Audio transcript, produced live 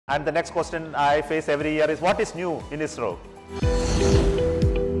And the next question I face every year is, what is new in ISRO?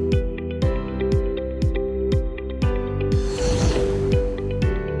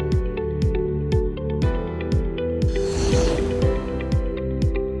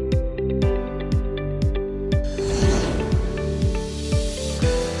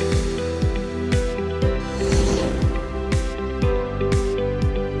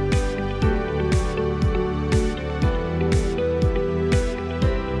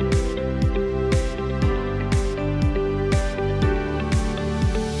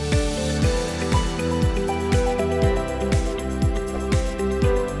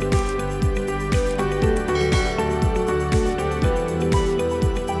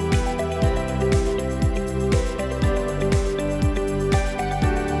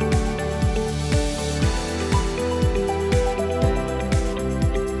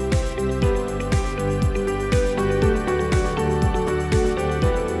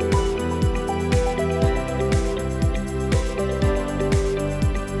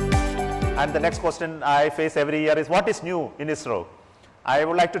 And the next question I face every year is, what is new in ISRO? I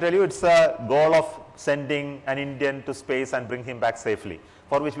would like to tell you it's a goal of sending an Indian to space and bring him back safely,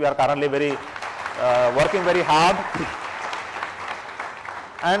 for which we are currently working very hard.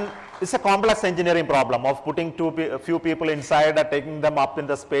 And it's a complex engineering problem of putting few people inside and taking them up in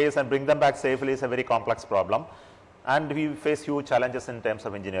the space and bring them back safely is a very complex problem. And we face huge challenges in terms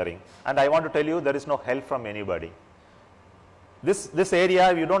of engineering. And I want to tell you, there is no help from anybody. This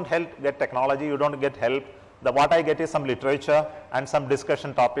area, you don't get technology, you don't get help. What I get is some literature and some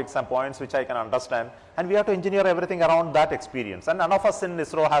discussion topics and points which I can understand, and we have to engineer everything around that experience. And none of us in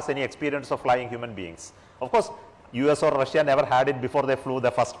ISRO has any experience of flying human beings. Of course, US or Russia never had it before they flew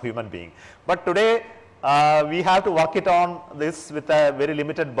the first human being. But today, we have to work it on this with a very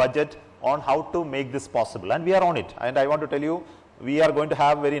limited budget on how to make this possible, and we are on it. And I want to tell you, we are going to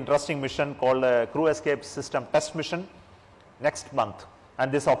have a very interesting mission called Crew Escape System Test Mission next month,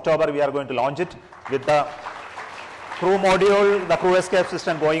 and this October we are going to launch it with the crew module, the crew escape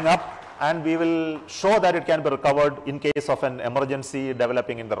system going up, and we will show that it can be recovered in case of an emergency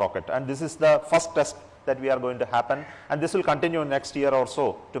developing in the rocket. And this is the first test that we are going to happen, and this will continue next year or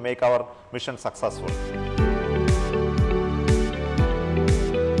so to make our mission successful.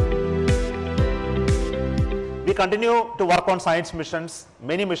 We continue to work on science missions.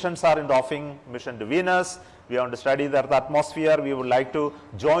 Many missions are in the offing. Mission to Venus, we want to study the Earth atmosphere. We would like to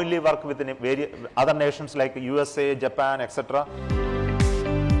jointly work with various other nations like USA, Japan, etc.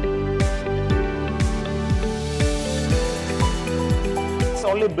 It's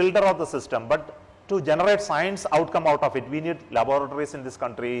only builder of the system, but to generate science outcome out of it, we need laboratories in this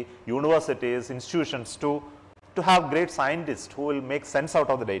country, universities, institutions to have great scientists who will make sense out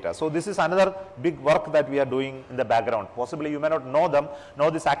of the data. So this is another big work that we are doing in the background. Possibly you may not know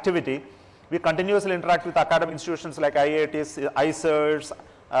this activity. We continuously interact with academic institutions like IITs, ISRs,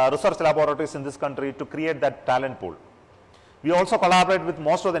 research laboratories in this country to create that talent pool. We also collaborate with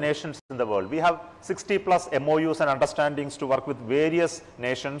most of the nations in the world. We have 60 plus MOUs and understandings to work with various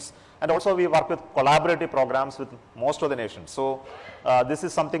nations, and also we work with collaborative programs with most of the nations. So this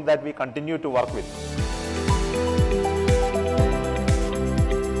is something that we continue to work with.